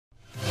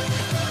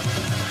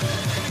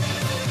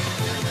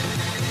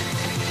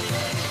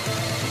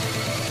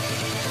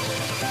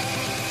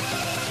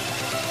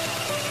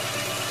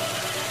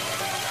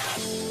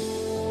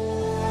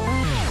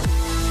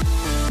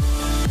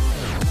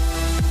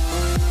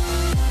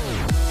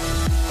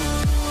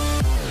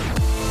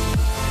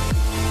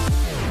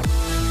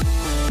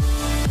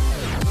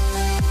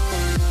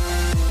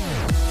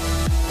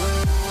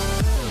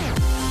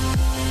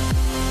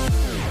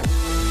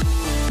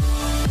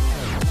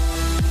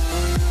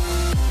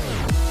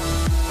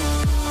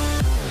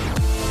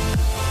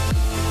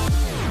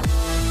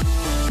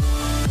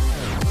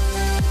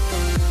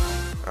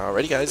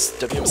Alrighty guys,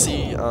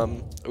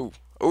 WMC,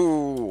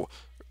 ooh,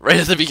 right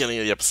at the beginning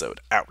of the episode.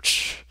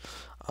 Ouch.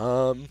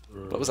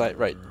 What was I?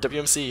 Right,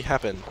 WMC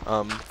happen,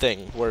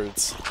 thing,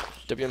 words.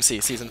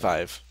 WMC, Season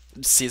 5,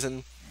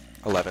 Season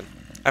 11,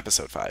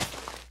 Episode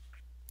 5.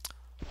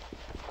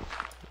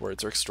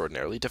 Words are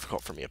extraordinarily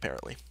difficult for me,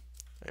 apparently.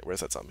 Alright,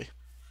 where's that zombie?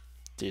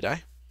 Did he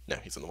die? No,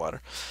 he's in the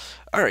water.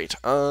 Alright,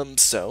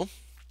 so,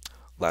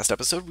 last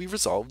episode we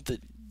resolved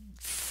that,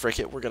 frick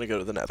it, we're gonna go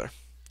to the nether,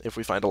 if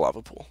we find a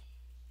lava pool.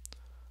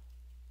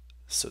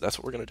 So that's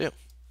what we're going to do.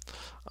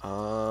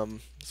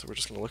 So we're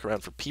just going to look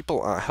around for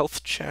people.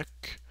 Health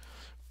check.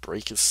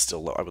 Break is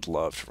still low. I would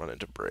love to run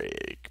into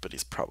Break, but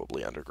he's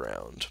probably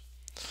underground.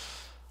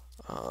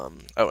 Oh,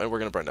 and we're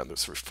going to burn down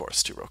this roof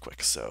forest too real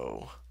quick.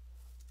 So,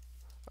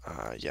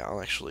 yeah,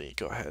 I'll actually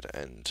go ahead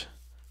and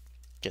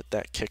get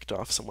that kicked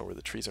off somewhere where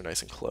the trees are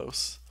nice and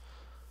close.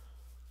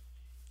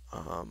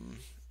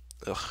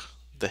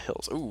 The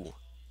hills. Ooh,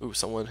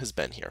 someone has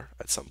been here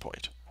at some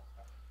point.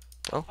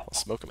 Well, I'll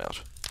smoke them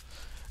out.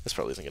 This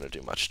probably isn't going to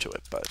do much to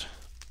it, but,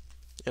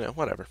 you know,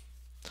 whatever.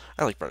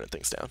 I like burning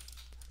things down.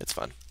 It's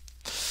fun.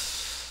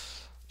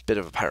 Bit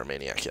of a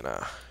pyromaniac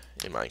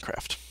in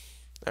Minecraft.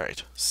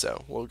 Alright,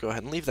 so we'll go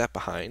ahead and leave that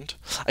behind.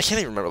 I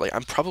can't even remember, like,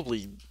 I'm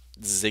probably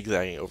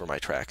zigzagging over my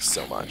tracks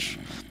so much,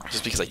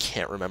 just because I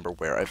can't remember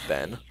where I've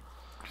been,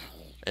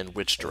 and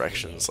which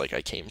directions, like,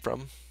 I came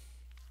from.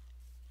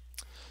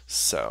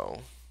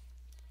 So,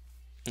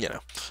 you know,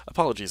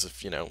 apologies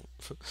if, you know,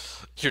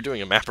 you're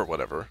doing a map or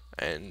whatever,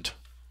 and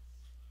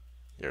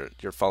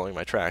you're following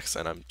my tracks,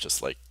 and I'm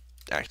just, like,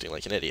 acting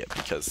like an idiot,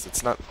 because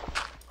it's not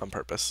on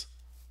purpose.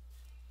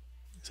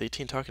 Is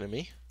 18 talking to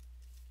me?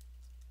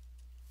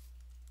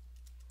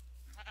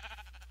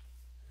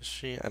 Is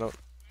she? I don't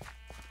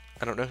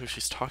know who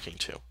she's talking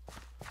to.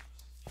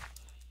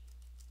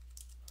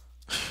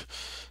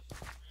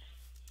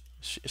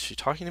 Is she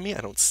talking to me?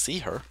 I don't see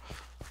her.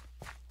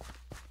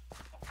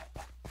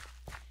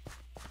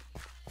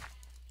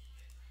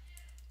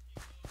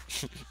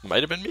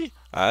 Might have been me?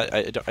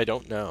 I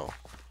don't know.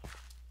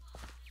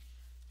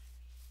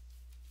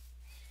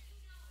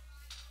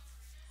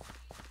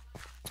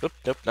 Oop,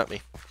 nope, not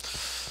me.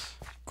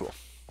 Cool.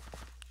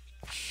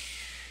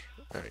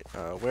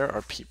 Alright, where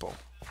are people?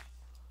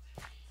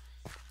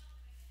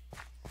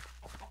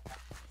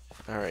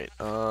 Alright,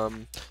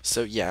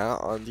 so yeah,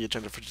 on the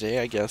agenda for today,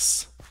 I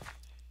guess,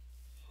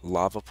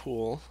 lava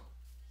pool,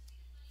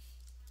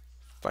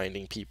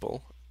 finding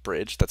people,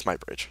 bridge, that's my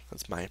bridge,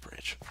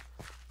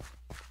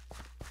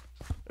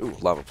 Ooh,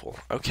 lava pool,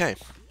 okay,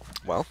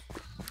 well,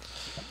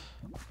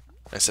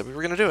 I said we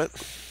were gonna do it,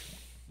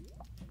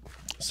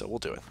 so we'll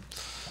do it.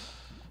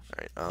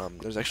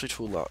 Alright, there's actually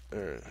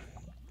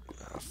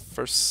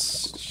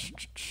first,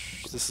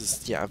 this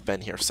is, yeah, I've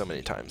been here so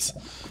many times,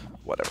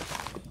 whatever.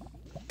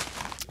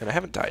 And I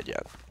haven't died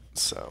yet,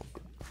 so...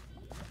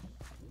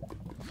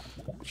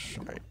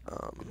 Alright,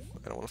 I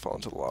don't want to fall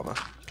into the lava,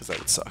 because that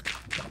would suck.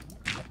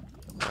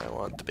 I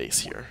want the base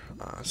here,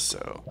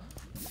 so...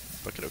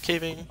 Bucket of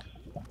caving.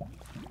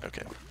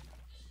 Okay.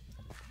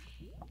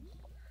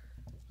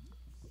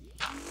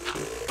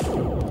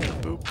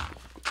 Boop.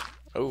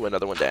 Oh,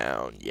 another one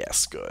down.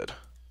 Yes, good.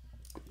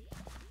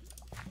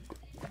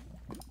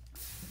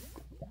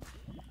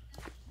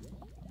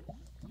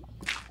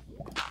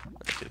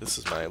 Okay, this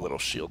is my little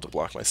shield to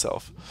block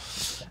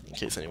myself, in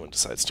case anyone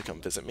decides to come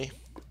visit me.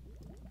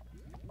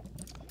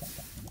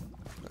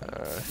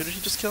 Who did he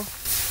just kill?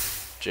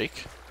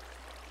 Jake?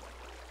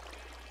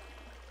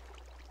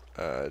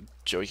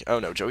 Joey? Oh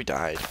no, Joey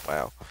died.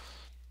 Wow.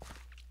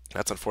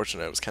 That's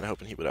unfortunate. I was kind of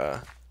hoping he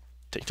would,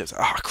 take his...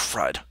 Ah,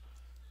 crud.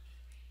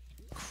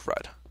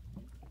 Crud.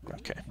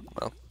 Okay,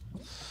 well.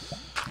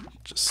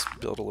 Just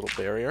build a little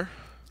barrier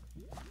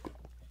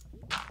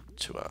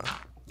to,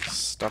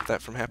 stop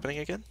that from happening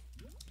again.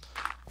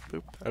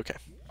 Boop. Okay.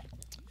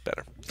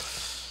 Better.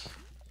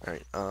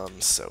 Alright,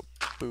 so,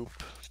 boop,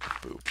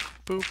 boop,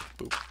 boop,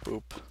 boop,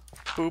 boop,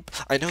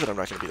 boop. I know that I'm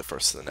not going to be the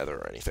first to the nether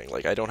or anything.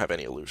 Like, I don't have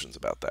any illusions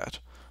about that.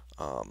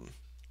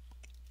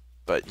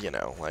 But, you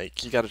know,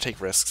 like, you gotta take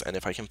risks, and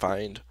if I can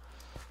find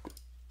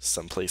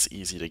someplace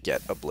easy to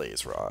get a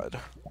blaze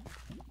rod...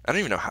 I don't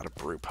even know how to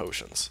brew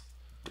potions.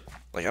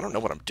 Like, I don't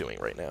know what I'm doing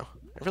right now.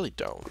 I really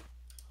don't.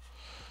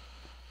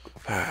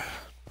 I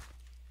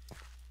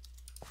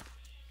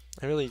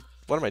really...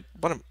 What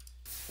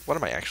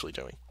am I actually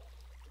doing?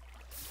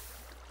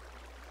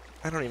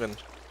 I don't even...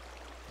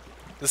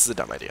 This is a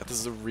dumb idea. This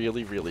is a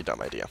really, really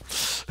dumb idea.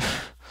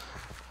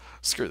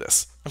 Screw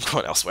this. I'm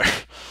going elsewhere.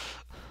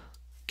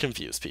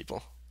 Confuse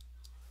people.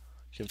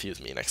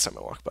 Confuse me next time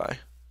I walk by.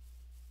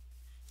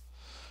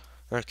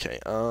 Okay,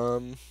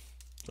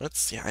 let's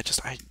see, I'm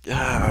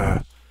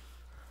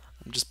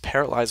just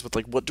paralyzed with,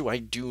 like, what do I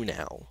do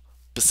now?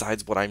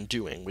 Besides what I'm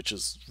doing, which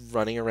is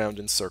running around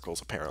in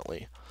circles,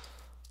 apparently.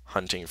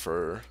 Hunting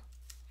for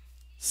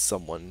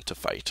someone to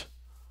fight.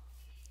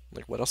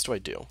 Like, what else do I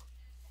do?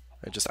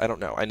 I don't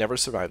know. I never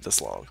survived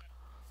this long.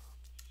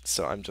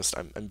 So I'm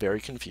very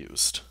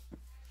confused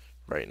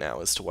right now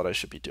as to what I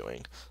should be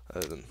doing,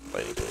 other than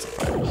lighting things on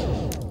fire.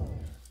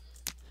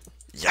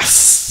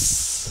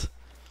 Yes!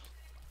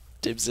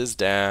 Dibs is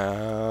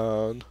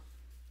down.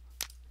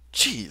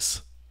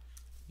 Jeez.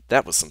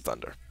 That was some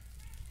thunder.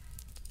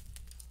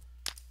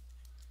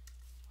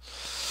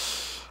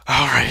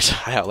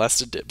 Alright, I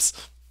outlasted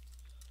Dibs.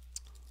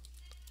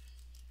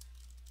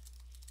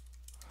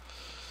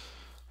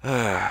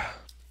 Alright,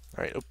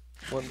 oh,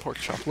 one pork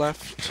chop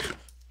left.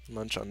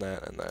 Munch on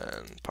that, and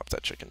then pop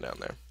that chicken down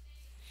there.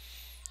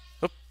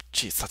 Oh,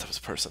 jeez, thought that was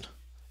a person.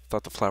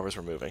 Thought the flowers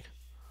were moving.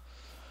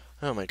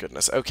 Oh my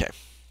goodness. Okay.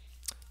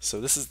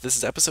 So this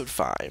is episode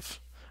 5.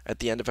 At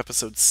the end of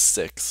episode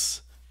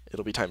 6,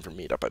 it'll be time for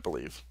meetup, I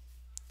believe.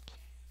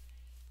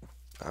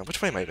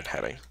 Which way am I even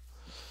heading?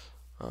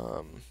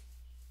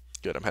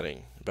 Good, I'm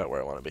heading about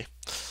where I want to be.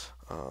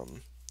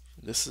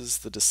 This is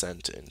the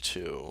descent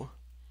into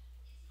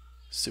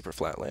Super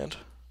Flatland.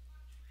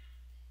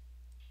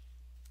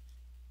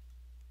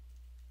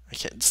 I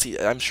can't see.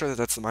 I'm sure that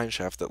that's the mine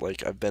shaft that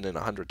like I've been in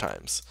 100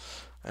 times,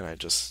 and I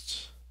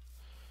just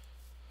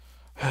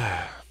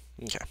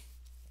okay.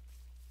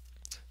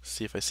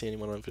 See if I see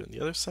anyone over on the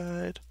other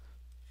side.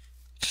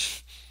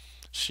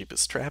 Sheep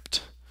is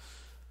trapped.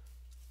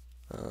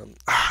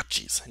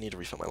 Jeez, I need to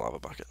refill my lava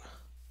bucket.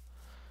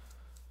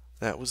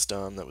 That was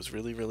dumb. That was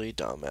really, really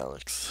dumb,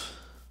 Alex.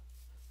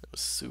 That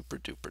was super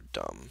duper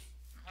dumb.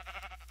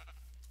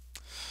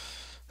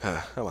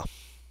 Oh well.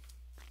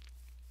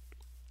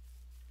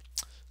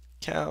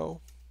 Cow.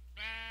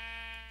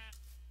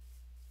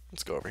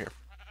 Let's go over here.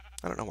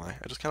 I don't know why.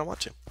 I just kind of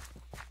want to.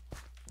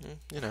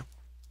 You know.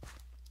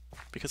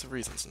 Because of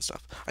reasons and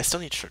stuff. I still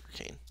need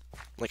sugarcane.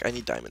 Like, I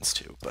need diamonds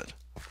too, but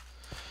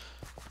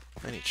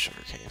I need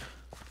sugarcane.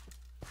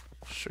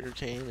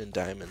 Sugarcane and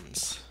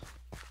diamonds.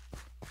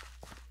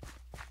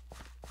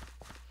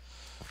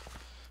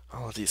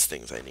 All of these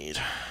things I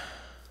need.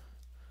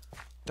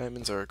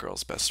 Diamonds are a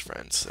girl's best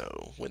friend,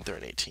 so when they're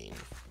in 18,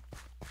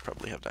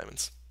 probably have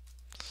diamonds.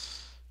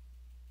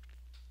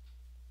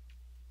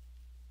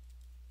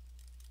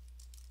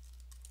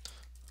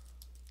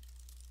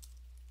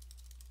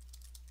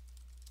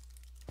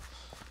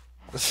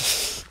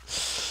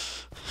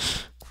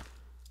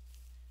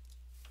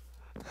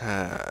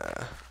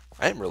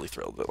 I am really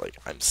thrilled that, like,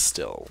 I'm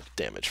still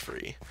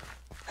damage-free.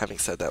 Having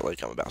said that,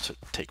 like, I'm about to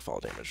take fall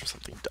damage or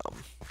something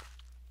dumb.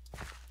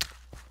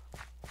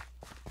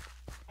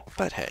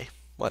 But hey,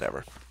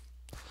 whatever.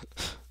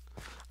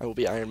 I will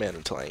be Iron Man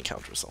until I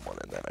encounter someone,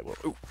 and then I will...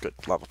 Ooh, good,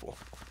 lava pool.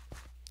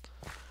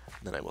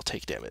 And then I will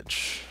take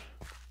damage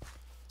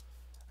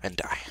and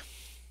die.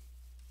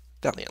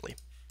 Valiantly,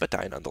 but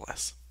die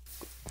nonetheless.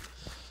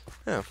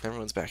 Oh,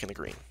 everyone's back in the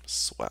green.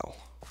 Swell.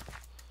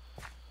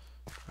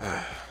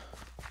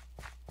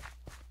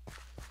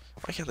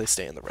 Why can't they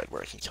stay in the red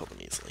where I can kill them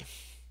easily?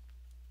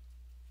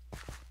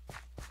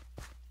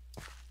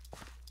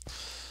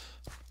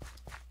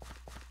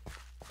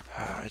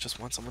 I just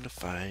want someone to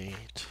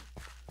fight.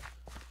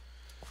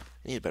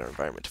 I need a better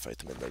environment to fight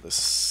them in, though.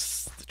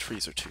 The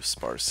trees are too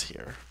sparse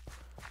here.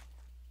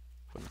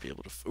 Wouldn't be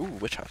able to... Ooh,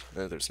 witch hut.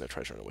 No, there's no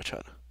treasure in a witch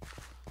hut.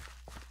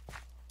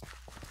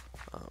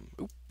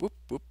 Oop, whoop,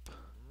 whoop.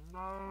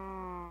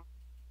 Mine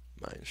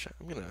shaft.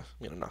 I'm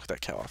gonna knock that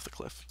cow off the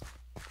cliff.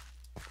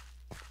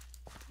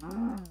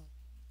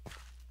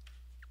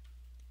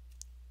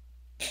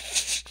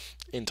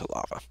 Into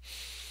lava.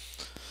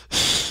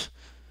 Is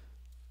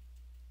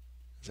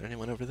there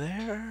anyone over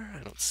there?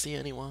 I don't see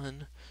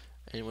anyone.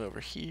 Anyone over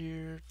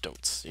here?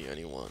 Don't see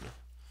anyone.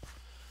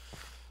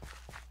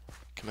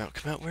 Come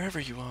out, wherever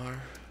you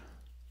are.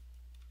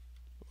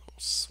 Little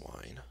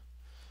swine.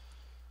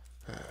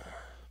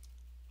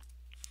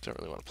 Don't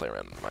really want to play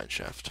around in the mine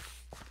shaft.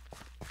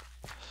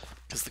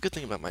 Because the good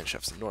thing about mine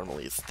shafts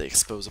normally is they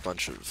expose a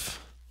bunch of,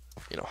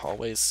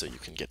 hallways so you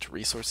can get to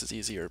resources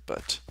easier,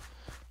 but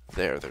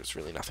there's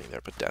really nothing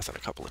there but death and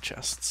a couple of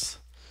chests.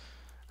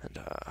 And,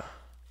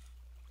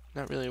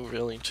 not really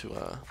willing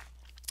to,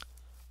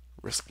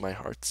 risk my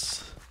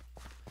hearts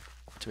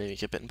to maybe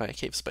get bitten by a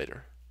cave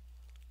spider.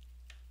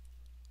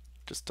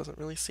 Just doesn't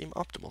really seem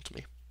optimal to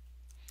me.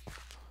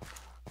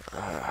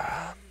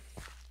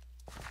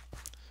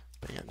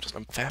 But yeah,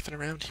 I'm faffing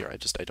around here. I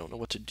don't know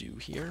what to do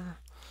here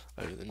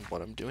other than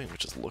what I'm doing,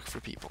 which is look for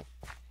people.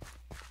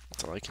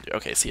 That's all I can do.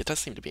 Okay, see, it does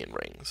seem to be in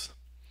rings,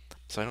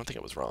 so I don't think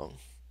it was wrong.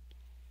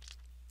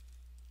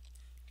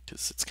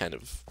 Because it's kind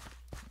of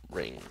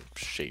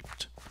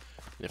ring-shaped,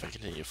 and if I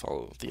continue to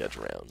follow the edge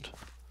around...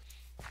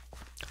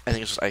 I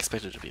think it's just, I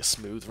expected it to be a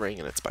smooth ring,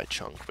 and it's by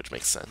chunk, which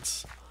makes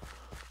sense.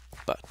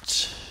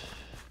 But...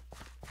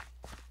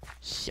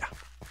 yeah.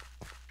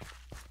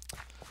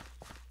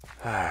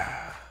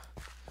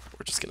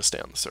 We're just gonna stay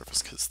on the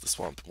surface, because the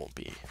swamp won't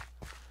be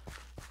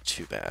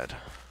too bad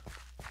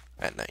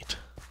at night.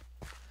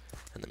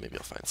 And then maybe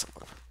I'll find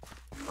someone.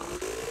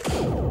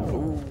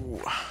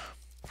 Ooh.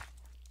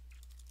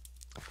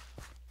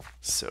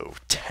 So,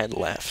 10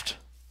 left.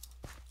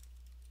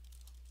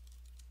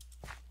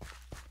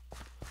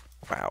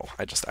 Wow,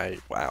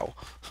 wow.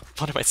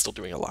 What am I still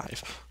doing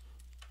alive?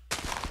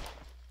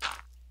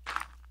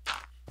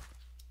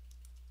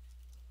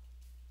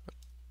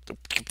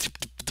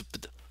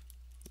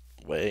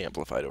 way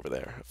amplified over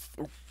there.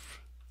 Ooh.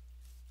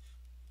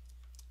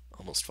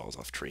 Almost falls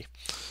off tree.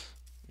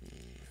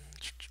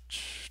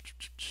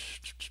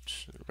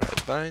 Red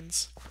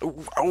vines.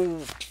 Oh,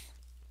 oh!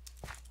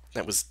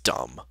 That was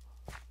dumb.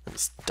 That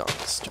was dumb.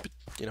 Stupid.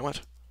 You know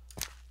what?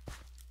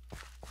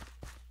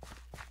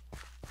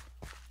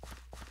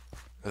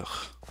 Ugh.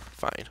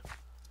 Fine.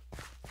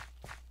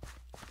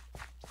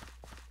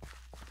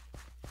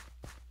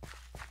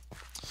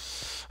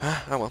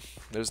 Oh well.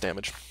 There's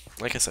damage.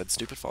 Like I said,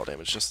 stupid fall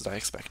damage, just as I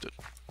expected.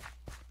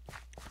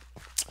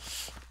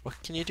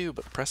 What can you do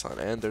but press on?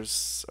 And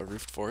there's a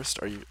roofed forest.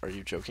 Are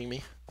you joking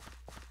me?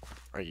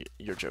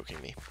 You're joking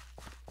me.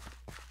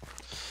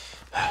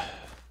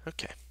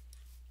 Okay.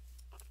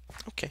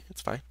 Okay,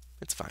 it's fine.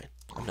 It's fine.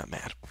 I'm not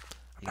mad.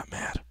 I'm not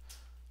mad.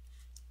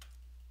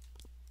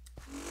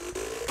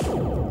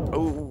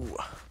 Oh!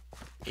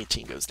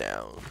 18 goes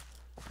down.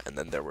 And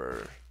then there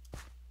were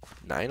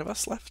 9 of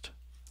us left?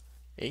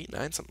 8,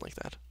 9, something like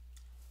that.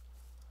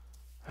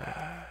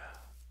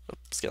 Oh,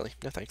 Skelly.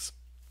 No thanks.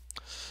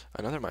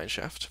 Another mine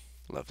shaft.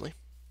 Lovely.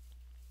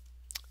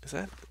 Is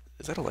that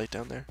a light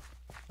down there?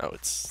 Oh,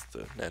 it's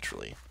the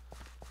naturally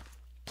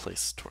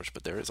placed torch,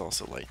 but there is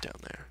also light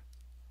down there.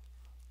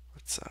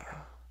 Let's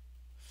I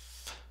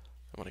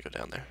want to go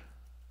down there.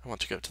 I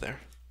want to go to there.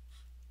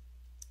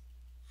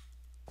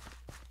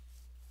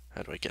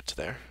 How do I get to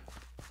there?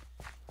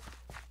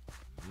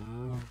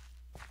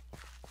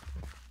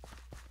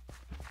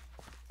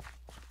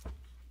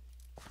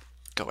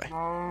 Go away.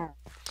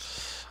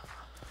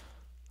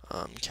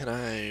 Can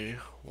I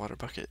water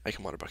bucket? I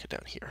can water bucket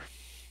down here.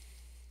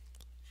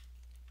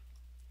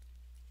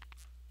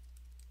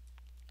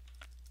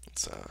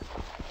 Let's,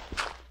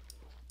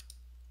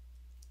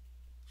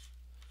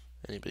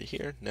 anybody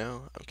here?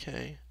 No?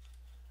 Okay.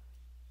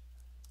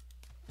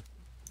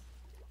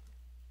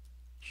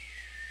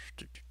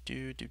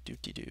 Do.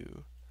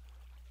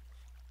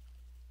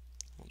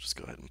 We'll just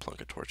go ahead and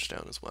plunk a torch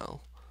down as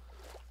well.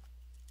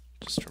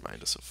 Just to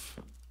remind us of...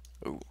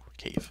 Oh,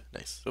 cave.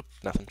 Nice. Oh,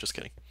 nothing. Just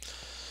kidding.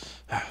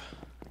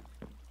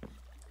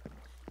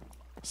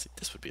 See,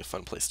 this would be a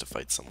fun place to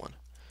fight someone.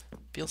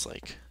 Feels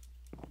like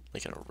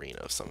an arena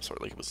of some sort,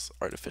 like it was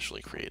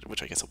artificially created,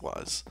 which I guess it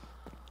was.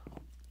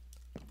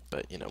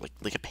 But, you know,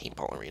 like a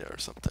paintball arena or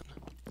something.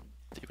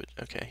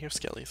 Okay, here's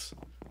skellies.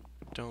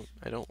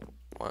 I don't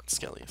want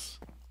skellies.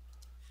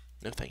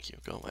 No thank you,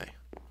 go away.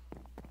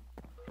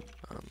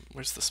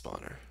 Where's the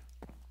spawner?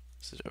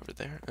 Is it over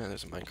there? Oh,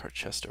 there's a minecart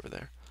chest over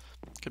there.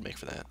 Could make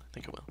for that, I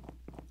think I will.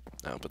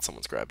 No, but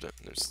someone's grabbed it,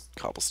 and there's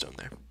cobblestone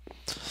there.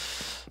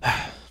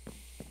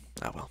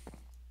 Ah well.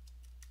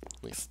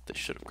 At least they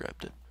should have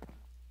grabbed it.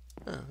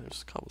 Oh,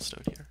 there's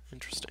cobblestone here.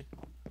 Interesting.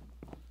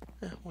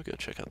 Yeah, we'll go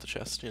check out the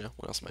chest, you know,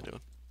 what else am I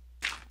doing?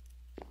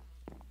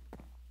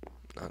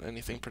 Not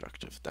anything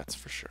productive, that's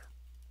for sure.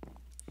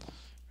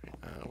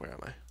 Right, where am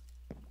I?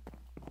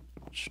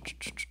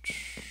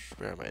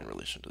 Where am I in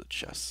relation to the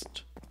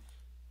chest?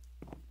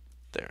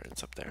 There,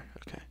 it's up there,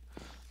 okay.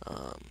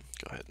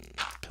 Go ahead and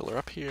pillar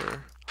up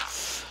here.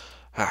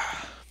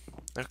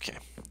 Okay,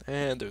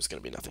 and there's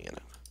gonna be nothing in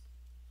it.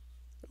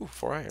 Ooh,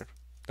 4 iron.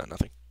 Not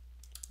nothing.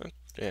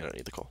 Yeah, I don't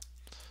need the coal.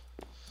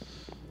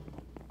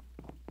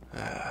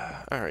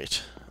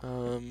 Alright.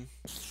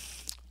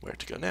 Where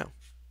to go now?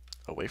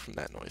 Away from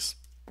that noise.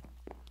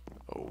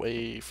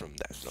 Away from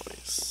that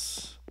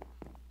noise.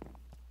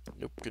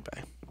 Nope,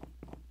 goodbye.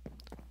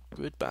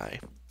 Goodbye.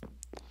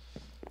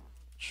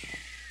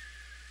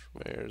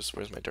 Where's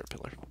my dirt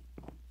pillar?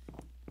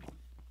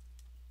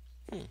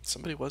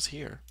 Somebody was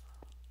here.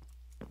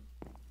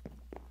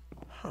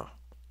 Huh.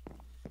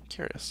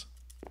 Curious.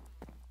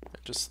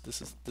 This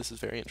is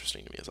very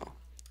interesting to me as well.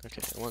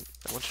 Okay, I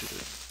want you to...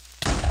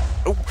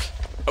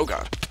 Oh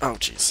god. Oh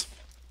jeez.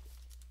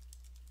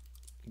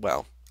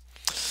 Well,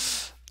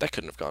 that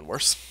couldn't have gone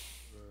worse.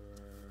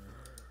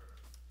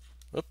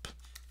 Oop.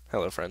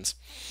 Hello, friends.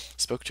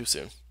 Spoke too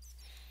soon.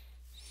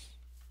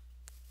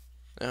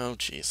 Oh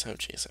jeez. Oh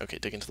jeez. Okay,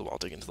 dig into the wall.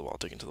 Dig into the wall.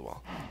 Dig into the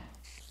wall.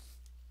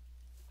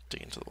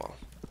 Dig into the wall.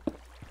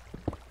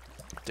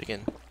 Dig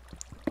in.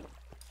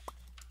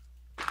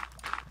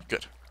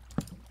 Good.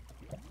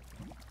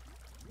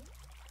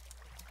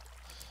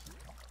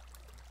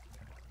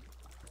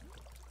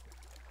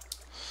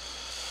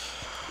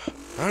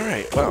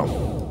 Alright, well.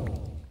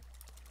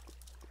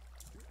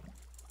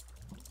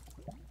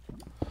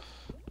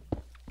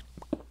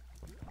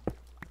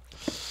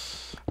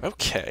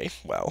 Okay,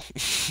 well.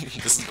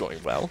 This is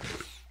going well.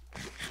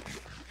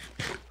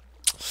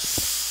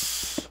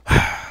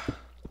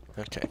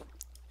 Okay.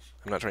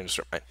 I'm not trying to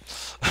start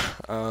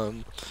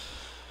mine.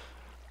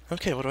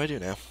 Okay, what do I do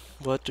now?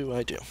 What do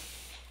I do?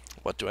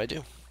 What do I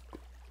do?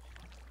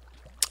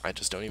 I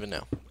just don't even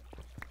know.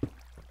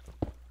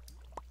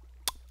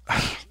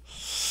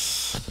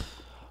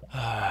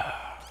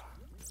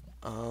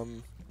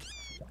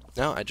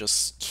 No, I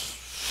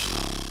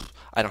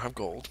don't have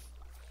gold.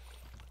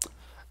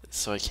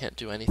 So I can't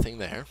do anything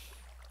there.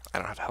 I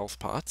don't have health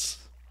pots.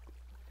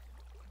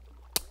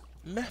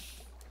 Meh.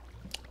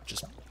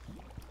 Just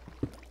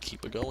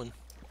keep it going.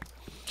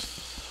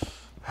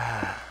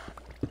 I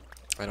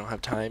don't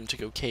have time to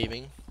go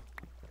caving.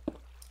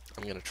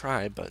 I'm gonna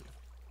try, but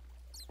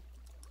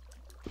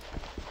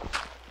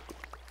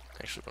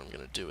actually what I'm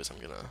gonna do is I'm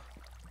gonna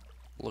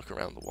look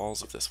around the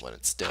walls of this when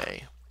it's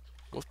day.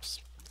 Whoops.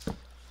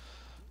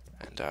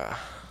 And,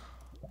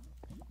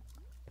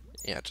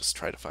 yeah, just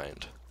try to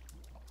find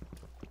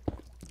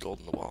gold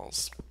in the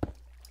walls.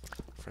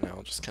 For now,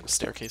 I'll just kind of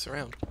staircase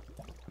around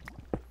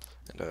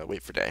and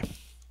wait for day.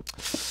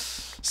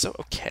 So,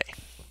 okay.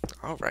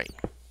 Alright.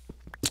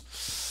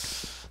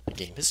 The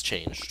game has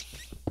changed.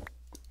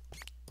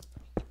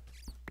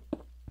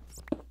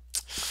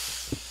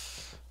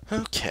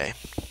 Okay.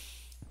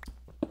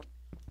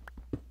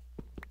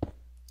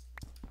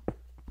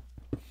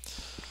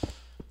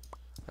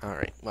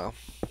 Alright, well.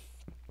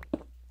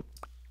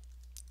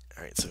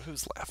 Alright, so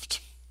who's left?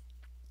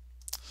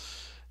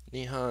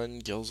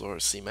 Nihon, Gilzor,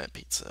 Cmet,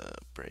 Pizza,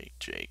 Break,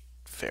 Jake,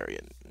 Fairy,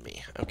 and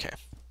me. Okay.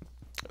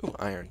 Ooh,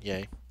 iron,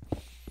 yay.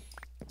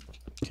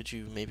 Could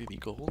you maybe be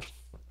gold?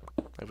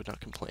 I would not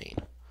complain.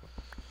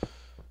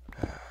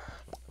 I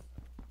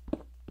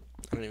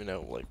don't even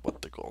know, like,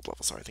 what the gold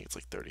levels are. I think it's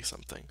like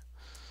 30-something.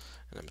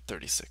 And I'm at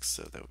 36,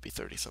 so that would be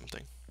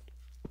 30-something.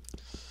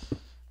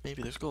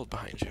 Maybe there's gold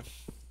behind you.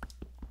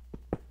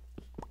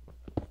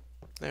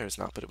 There's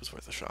not, but it was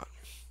worth a shot.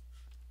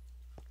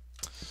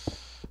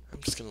 I'm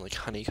just gonna, like,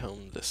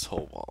 honeycomb this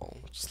whole wall,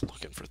 just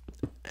looking for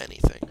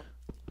anything.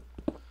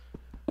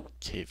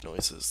 Cave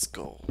noises,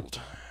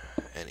 gold,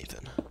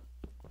 anything.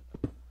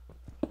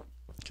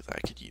 Because I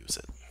could use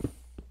it.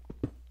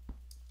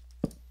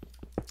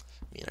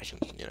 I mean, I can,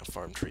 you know,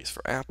 farm trees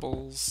for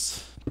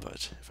apples,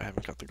 but if I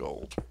haven't got the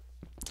gold,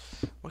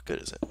 what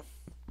good is it?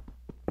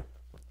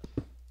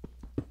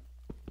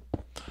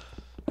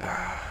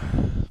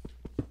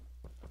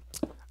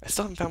 I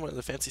still haven't found one of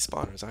the fancy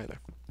spawners either.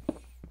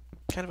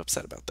 Kind of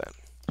upset about that.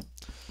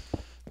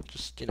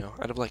 Just, you know,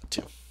 I'd have liked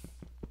to.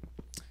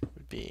 It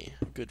would be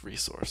a good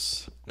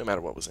resource, no matter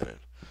what was in it.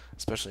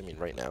 Especially, I mean,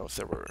 right now, if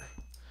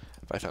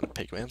I found a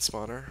pigman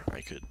spawner,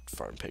 I could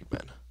farm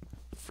pigmen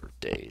for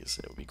days.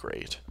 It would be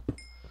great.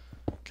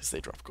 Because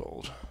they drop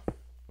gold.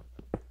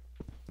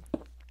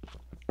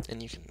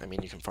 And you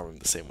can farm them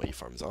the same way you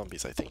farm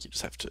zombies. I think you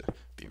just have to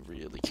be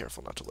really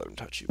careful not to let them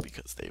touch you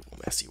because they will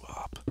mess you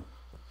up.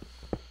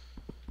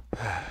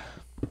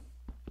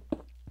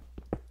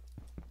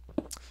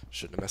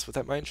 Shouldn't have messed with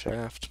that mine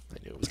shaft. I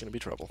knew it was going to be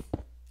trouble.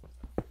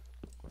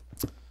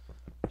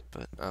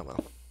 But, oh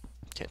well.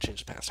 Can't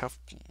change the past. How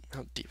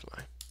deep am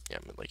I? Yeah,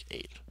 I'm at like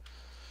 8.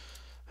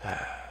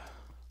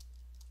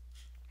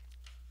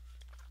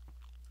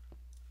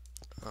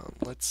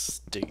 Let's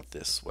dig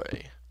this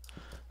way,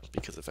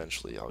 because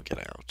eventually I'll get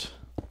out.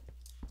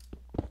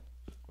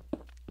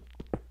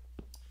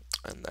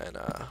 And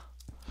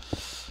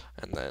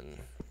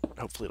then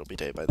hopefully it'll be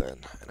day by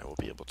then, and I will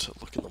be able to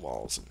look in the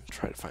walls and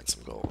try to find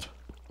some gold.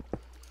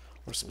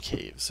 Or some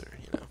caves, or,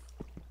 you know,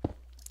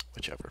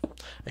 whichever.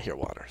 I hear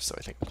water, so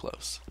I think I'm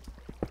close.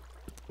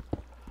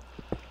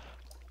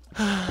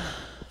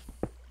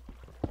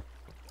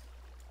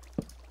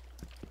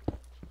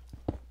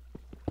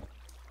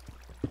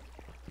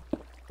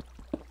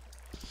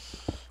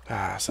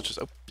 Such as,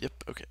 oh, yep,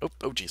 okay,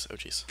 oh jeez,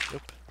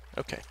 nope,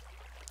 okay.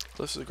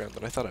 Closer to the ground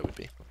than I thought I would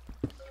be.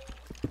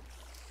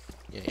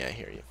 Yeah, I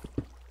hear you.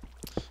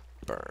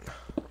 Burn.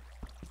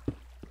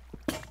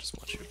 Just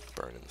want you to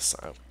burn in the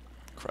side.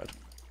 Crud.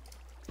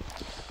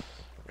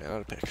 Ran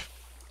out of pick.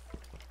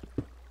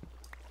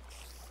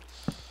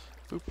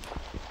 Boop.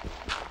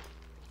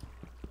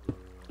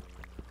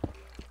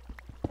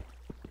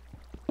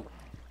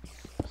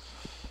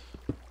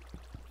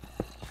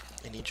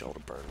 I need y'all to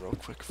burn real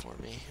quick for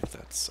me, if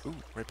that's... Ooh,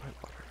 right behind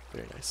water.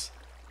 Very nice.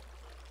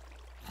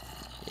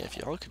 Yeah, if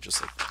y'all could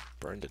just, like,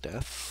 burn to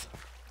death,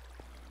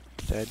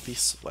 that'd be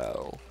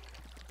swell.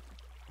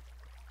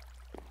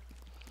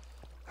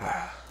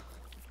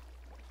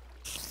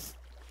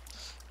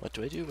 What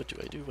do I do? What do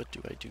I do? What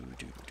do I do?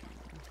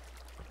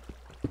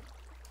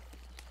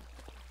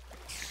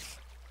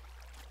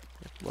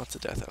 Yep, lots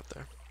of death out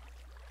there.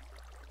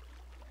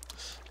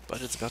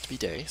 But it's about to be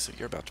day, so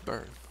you're about to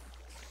burn.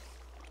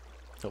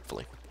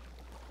 Hopefully.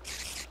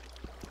 If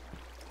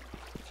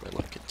my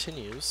luck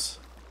continues,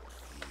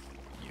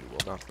 you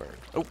will not burn.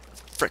 Oh,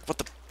 frick,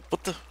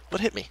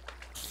 what hit me?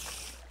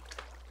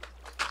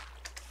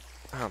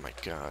 Oh my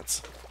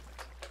gods.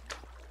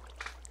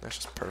 That's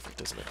just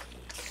perfect, isn't it?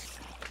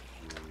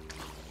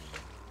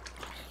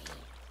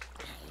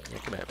 Yeah,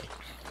 come at me.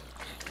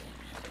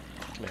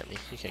 Come at me.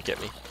 You can't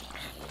get me.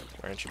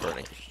 Why aren't you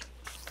burning?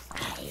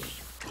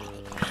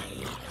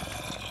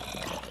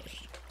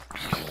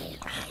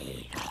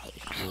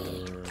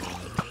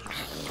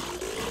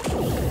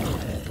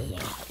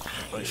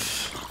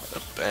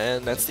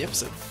 And that's the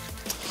episode.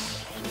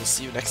 We'll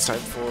see you next time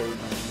for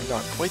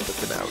not quite the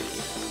finale.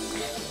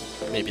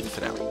 Maybe the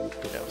finale.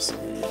 Who knows?